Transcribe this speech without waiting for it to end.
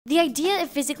The idea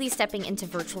of physically stepping into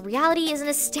virtual reality is an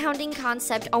astounding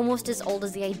concept almost as old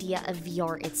as the idea of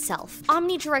VR itself.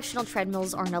 Omnidirectional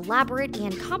treadmills are an elaborate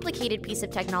and complicated piece of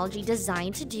technology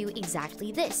designed to do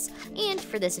exactly this. And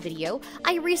for this video,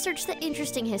 I researched the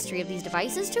interesting history of these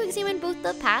devices to examine both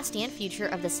the past and future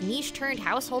of this niche-turned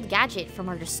household gadget from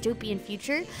our dystopian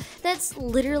future that's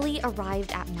literally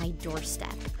arrived at my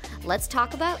doorstep. Let's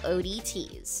talk about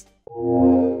ODTs.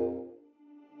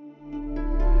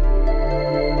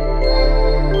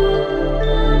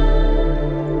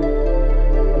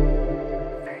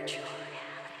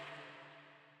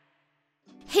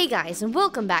 Hey guys, and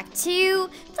welcome back to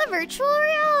the Virtual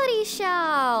Reality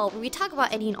Show, where we talk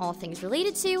about any and all things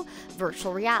related to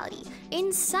virtual reality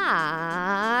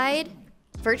inside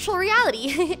virtual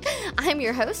reality. I'm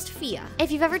your host, PHIA.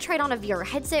 If you've ever tried on a VR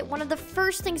headset, one of the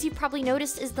first things you've probably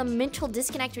noticed is the mental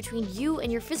disconnect between you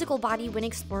and your physical body when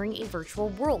exploring a virtual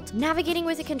world. Navigating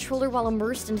with a controller while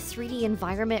immersed in a 3D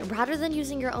environment rather than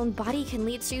using your own body can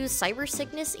lead to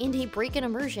cybersickness and a break in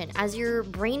immersion, as your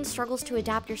brain struggles to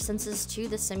adapt your senses to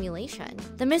the simulation.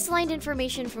 The misaligned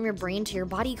information from your brain to your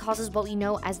body causes what we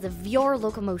know as the VR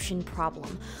locomotion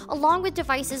problem. Along with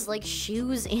devices like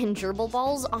shoes and gerbil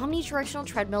balls,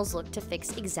 omnidirectional treadmills look to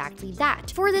fix exactly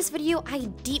that. For this video, I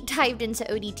deep dived into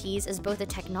ODTs as both a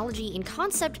technology and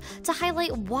concept to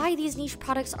highlight why these niche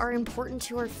products are important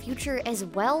to our future, as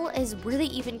well as where they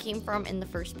even came from in the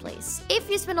first place. If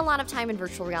you spend a lot of time in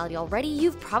virtual reality already,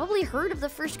 you've probably heard of the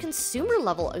first consumer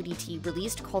level ODT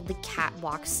released called the Kat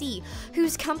VR,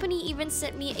 whose company even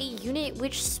sent me a unit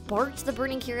which sparked the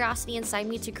burning curiosity inside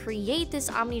me to create this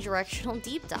omnidirectional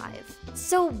deep dive.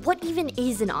 So what even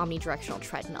is an omnidirectional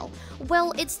treadmill? Well,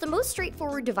 it's the most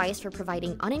straightforward device for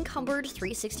providing unencumbered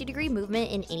 360-degree movement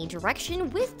in any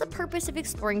direction with the purpose of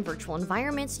exploring virtual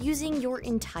environments using your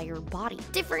entire body.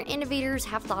 Different innovators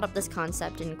have thought up this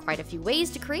concept in quite a few ways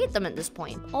to create them at this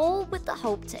point, all with the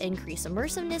hope to increase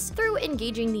immersiveness through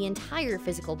engaging the entire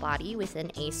physical body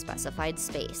within a specified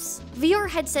space. VR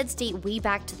headsets date way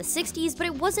back to the 60s, but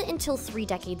it wasn't until 3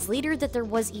 decades later that there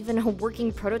was even a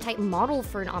working prototype model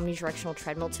for an omnidirectional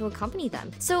treadmill to accompany them.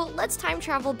 So let's time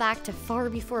travel back to far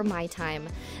before my time,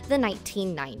 the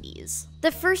 1990s.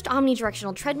 The first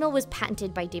omnidirectional treadmill was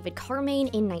patented by David Carmain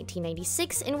in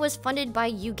 1996 and was funded by,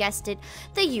 you guessed it,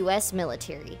 the US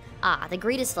military. Ah, the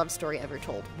greatest love story ever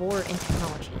told, war and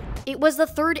technology. It was the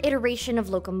third iteration of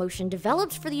locomotion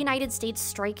developed for the United States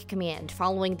Strike Command,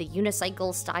 following the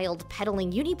unicycle-styled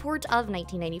pedaling uniport of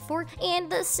 1994 and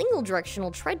the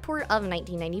single-directional treadport of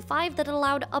 1995 that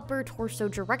allowed upper torso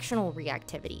directional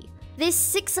reactivity. This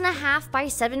 6.5 by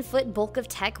 7 foot bulk of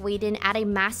tech weighed in at a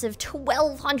massive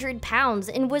 1,200 pounds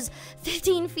and was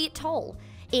 15 feet tall.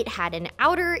 It had an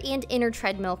outer and inner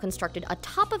treadmill constructed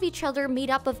atop of each other made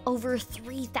up of over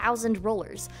 3,000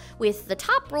 rollers, with the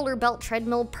top roller belt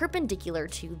treadmill perpendicular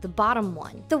to the bottom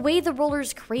one. The way the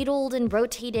rollers cradled and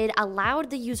rotated allowed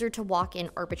the user to walk in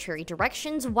arbitrary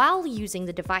directions while using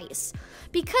the device.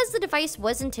 Because the device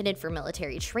was intended for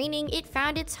military training, it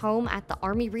found its home at the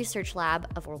Army Research Lab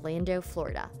of Orlando,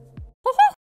 Florida.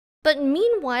 But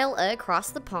meanwhile,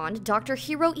 across the pond, Dr.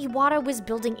 Iwata was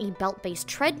building a belt-based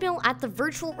treadmill at the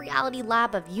Virtual Reality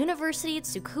Lab of University of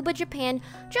Tsukuba, Japan,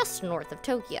 just north of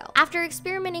Tokyo. After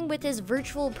experimenting with his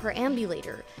virtual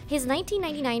perambulator, his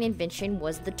 1999 invention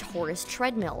was the Torus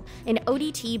treadmill, an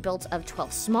ODT built of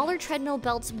 12 smaller treadmill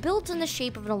belts built in the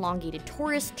shape of an elongated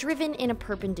torus driven in a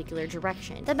perpendicular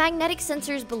direction. The magnetic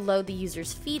sensors below the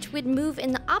user's feet would move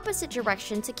in the opposite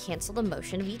direction to cancel the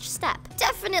motion of each step.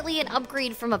 Definitely an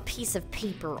upgrade from a piece of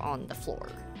paper on the floor.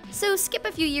 So skip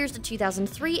a few years to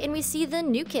 2003 and we see the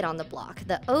new kid on the block,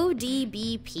 the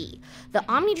OBDP. The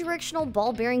Omnidirectional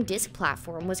Ball-Bearing Disc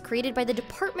Platform was created by the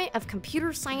Department of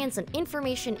Computer Science and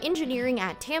Information Engineering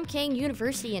at Tamkang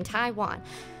University in Taiwan,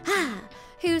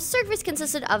 whose surface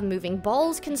consisted of moving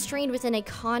balls constrained within a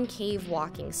concave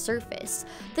walking surface.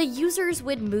 The users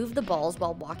would move the balls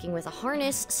while walking with a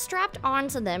harness strapped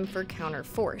onto them for counter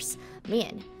force.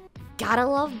 Man, gotta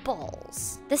love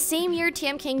balls. The same year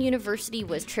Tamkang University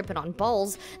was tripping on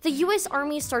balls, the US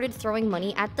Army started throwing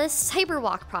money at the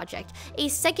Cyberwalk Project, a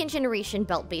second-generation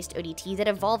belt-based ODT that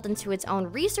evolved into its own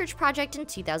research project in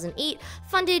 2008,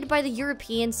 funded by the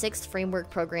European Sixth Framework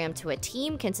Program to a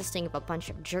team consisting of a bunch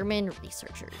of German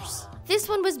researchers. This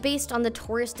one was based on the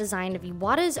Torus design of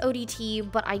Iwata's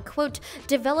ODT, but I quote,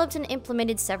 developed and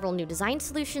implemented several new design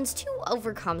solutions to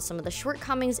overcome some of the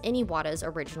shortcomings in Iwata's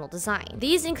original design.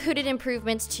 These included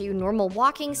improvements to normal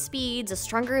walking speeds, a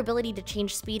stronger ability to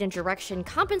change speed and direction,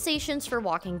 compensations for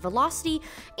walking velocity,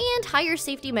 and higher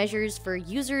safety measures for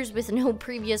users with no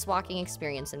previous walking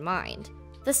experience in mind.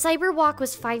 The Cyberwalk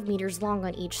was 5 meters long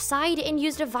on each side and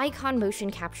used a Vicon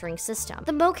motion capturing system.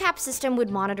 The mocap system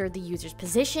would monitor the user's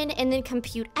position and then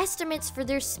compute estimates for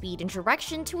their speed and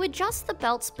direction to adjust the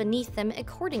belts beneath them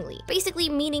accordingly. Basically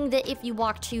meaning that if you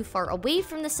walk too far away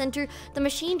from the center, the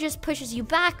machine just pushes you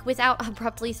back without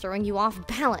abruptly throwing you off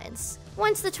balance.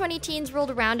 Once the 2010s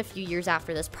rolled around a few years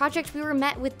after this project, we were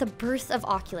met with the birth of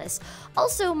Oculus,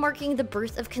 also marking the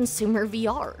birth of consumer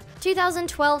VR.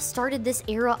 2012 started this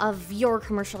era of VR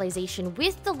commercialization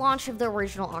with the launch of the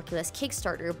original Oculus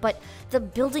Kickstarter, but the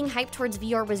building hype towards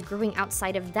VR was growing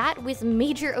outside of that, with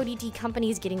major ODT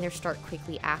companies getting their start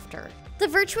quickly after. The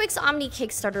Virtuix Omni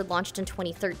Kickstarter launched in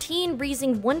 2013,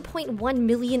 raising $1.1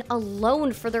 million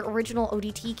alone for their original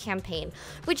ODT campaign,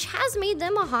 which has made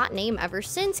them a hot name ever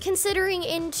since, considering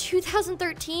in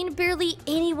 2013, barely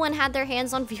anyone had their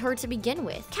hands on VR to begin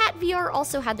with. Kat VR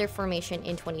also had their formation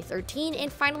in 2013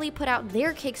 and finally put out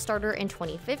their Kickstarter in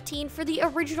 2015 for the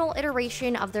original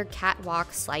iteration of their Catwalk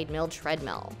Slidemill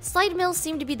treadmill. Slidemills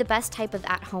seem to be the best type of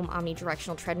at-home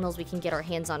omnidirectional treadmills we can get our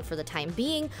hands on for the time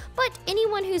being, but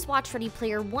anyone who's watched Ready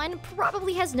Player One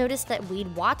probably has noticed that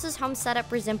Wade Watts' home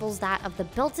setup resembles that of the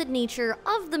belted nature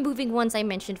of the moving ones I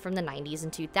mentioned from the 90s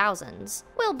and 2000s.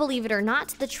 Well, believe it or not,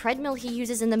 the treadmill he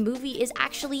uses in the movie is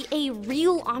actually a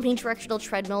real omnidirectional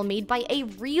treadmill made by a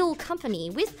real company,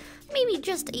 with maybe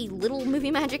just a little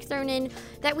movie magic thrown in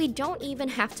that we don't even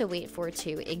have to wait for it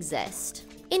to exist.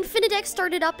 Infinidex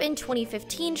started up in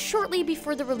 2015, shortly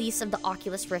before the release of the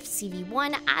Oculus Rift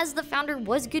CV1, as the founder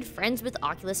was good friends with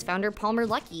Oculus founder Palmer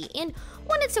Luckey and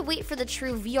wanted to wait for the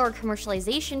true VR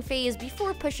commercialization phase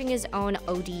before pushing his own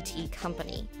ODT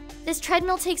company. This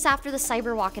treadmill takes after the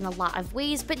Cyberwalk in a lot of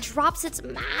ways, but drops its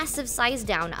massive size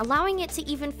down, allowing it to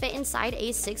even fit inside a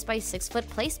 6x6 foot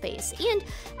play space, and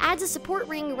adds a support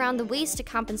ring around the waist to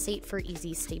compensate for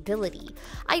easy stability.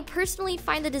 I personally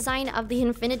find the design of the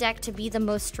Infinidex to be the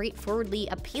most straightforwardly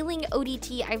appealing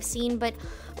ODT I've seen, but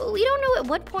we don't know at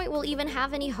what point we'll even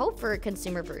have any hope for a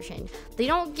consumer version. They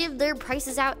don't give their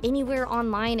prices out anywhere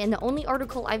online, and the only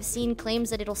article I've seen claims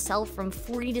that it'll sell from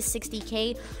 40 to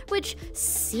 60K, which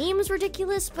seems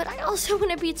ridiculous, but I also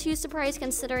wouldn't be too surprised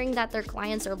considering that their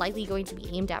clients are likely going to be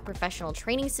aimed at professional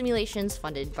training simulations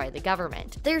funded by the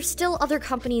government. There's still other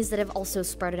companies that have also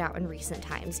spread it out in recent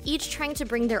times, each trying to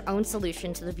bring their own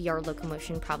solution to the VR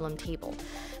locomotion problem table.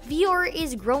 VR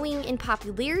is growing in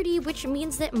popularity, which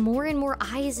means that more and more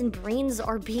eyes and brains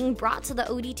are being brought to the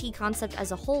ODT concept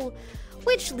as a whole,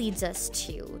 which leads us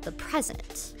to the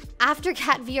present. After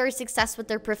Kat VR's success with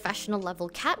their professional level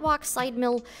Catwalk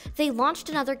Slidemill, they launched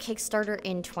another Kickstarter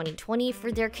in 2020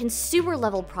 for their consumer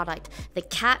level product, the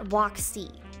Catwalk C.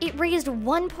 It raised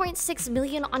 $1.6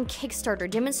 million on Kickstarter,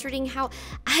 demonstrating how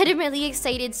adamantly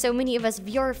excited so many of us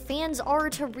VR fans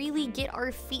are to really get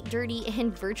our feet dirty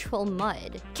in virtual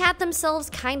mud. Kat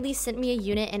themselves kindly sent me a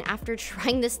unit, and after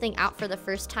trying this thing out for the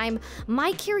first time,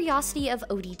 my curiosity of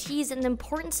ODTs and the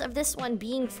importance of this one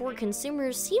being for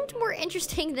consumers seemed more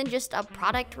interesting than just a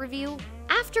product review.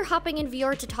 After hopping in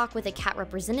VR to talk with a Kat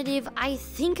representative, I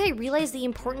think I realized the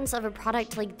importance of a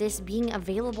product like this being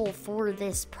available for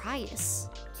this price.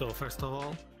 So first of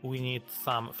all, we need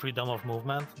some freedom of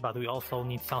movement, but we also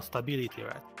need some stability,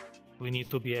 right? We need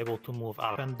to be able to move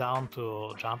up and down,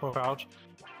 to jump or crouch,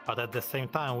 but at the same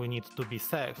time we need to be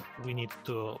safe. We need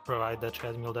to provide a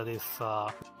treadmill that is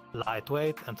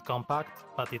lightweight and compact,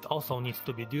 but it also needs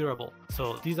to be durable.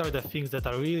 So these are the things that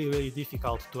are really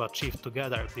difficult to achieve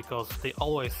together, because they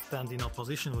always stand in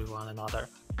opposition with one another.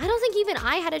 I don't think even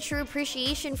I had a true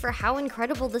appreciation for how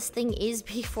incredible this thing is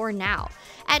before now.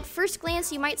 At first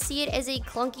glance, you might see it as a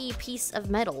clunky piece of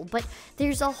metal, but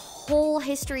there's a whole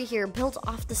history here built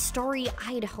off the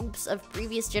story-eyed hopes of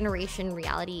previous generation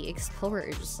reality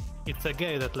explorers. It's a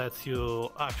game that lets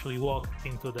you actually walk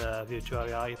into the virtual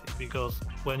reality, because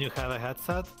when you have a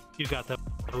headset, you got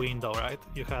a window, right?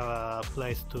 You have a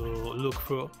place to look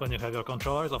through. When you have your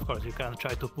controllers, of course, you can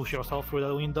try to push yourself through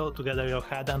the window to gather your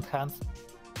head and hands,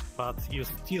 but you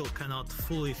still cannot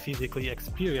fully physically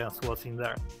experience what's in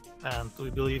there. And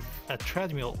we believe a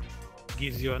treadmill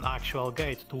gives you an actual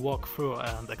gate to walk through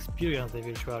and experience the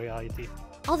virtual reality.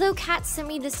 Although Kat sent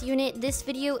me this unit, this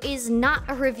video is not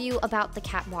a review about the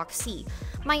Catwalk C.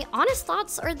 My honest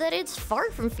thoughts are that it's far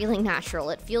from feeling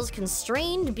natural. It feels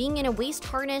constrained, being in a waist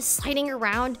harness, sliding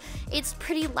around. It's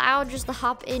pretty loud just to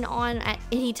hop in on at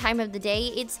any time of the day.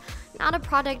 It's not a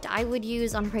product I would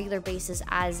use on a regular basis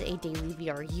as a daily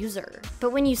VR user.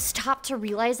 But when you stop to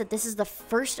realize that this is the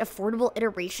first affordable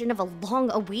iteration of a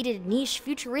long-awaited niche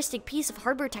futuristic piece of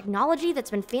hardware technology that's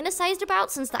been fantasized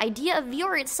about since the idea of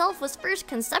VR itself was first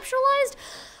conceptualized,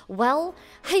 Well,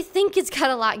 I think it's got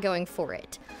a lot going for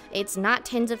it. It's not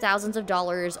tens of thousands of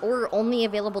dollars or only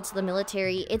available to the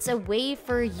military. It's a way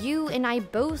for you and I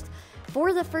both,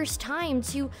 for the first time,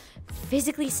 to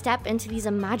physically step into these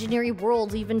imaginary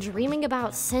worlds we've been dreaming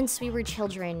about since we were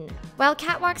children. While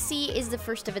Catwalk C is the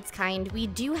first of its kind, we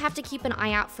do have to keep an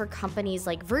eye out for companies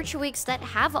like Virtuix that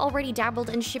have already dabbled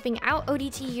in shipping out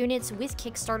ODT units with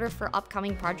Kickstarter for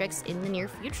upcoming projects in the near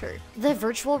future. The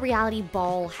virtual reality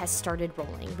ball has started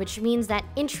rolling, which means that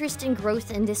interest and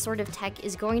growth in this sort of tech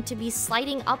is going to be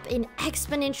sliding up an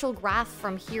exponential graph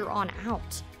from here on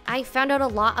out. I found out a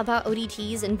lot about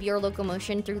ODTs and VR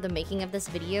locomotion through the making of this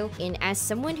video, and as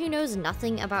someone who knows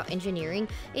nothing about engineering,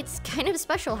 it's kind of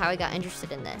special how I got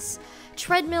interested in this.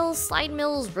 Treadmills, slide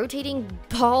mills, rotating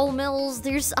ball mills,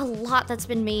 there's a lot that's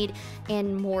been made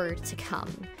and more to come.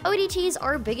 ODTs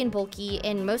are big and bulky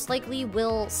and most likely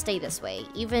will stay this way,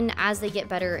 even as they get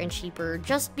better and cheaper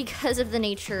just because of the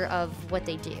nature of what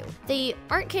they do. They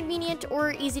aren't convenient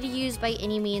or easy to use by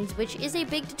any means, which is a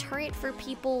big deterrent for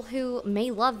people who may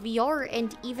love VR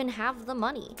and even have the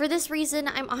money. For this reason,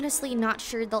 I'm honestly not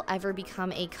sure they'll ever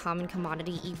become a common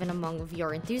commodity even among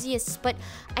VR enthusiasts, but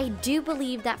I do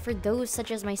believe that for those such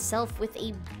as myself with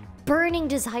a burning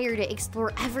desire to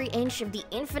explore every inch of the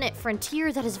infinite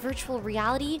frontier that is virtual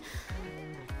reality,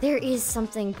 there is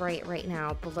something bright right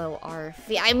now below our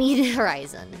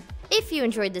horizon. If you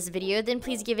enjoyed this video, then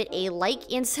please give it a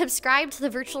like and subscribe to the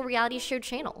Virtual Reality Show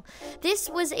channel. This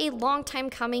was a long time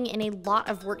coming and a lot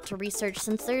of work to research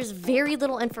since there's very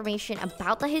little information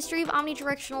about the history of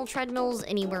omnidirectional treadmills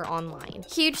anywhere online.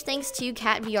 Huge thanks to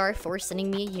Kat VR for sending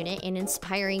me a unit and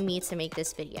inspiring me to make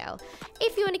this video.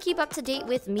 If you want to keep up to date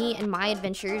with me and my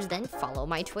adventures, then follow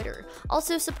my Twitter.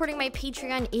 Also, supporting my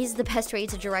Patreon is the best way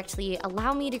to directly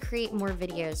allow me to create more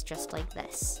videos just like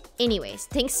this. Anyways,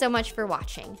 thanks so much for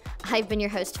watching. I've been your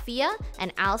host, PHIA,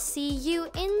 and I'll see you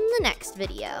in the next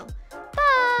video.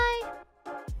 Bye!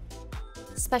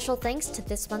 Special thanks to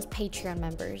this month's Patreon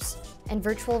members and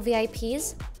virtual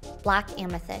VIPs: Black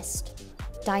Amethyst,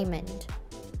 Diamond,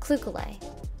 Klukale,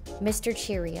 Mr.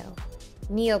 Cheerio,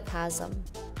 Neoplasm,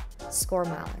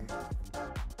 Scoremaler.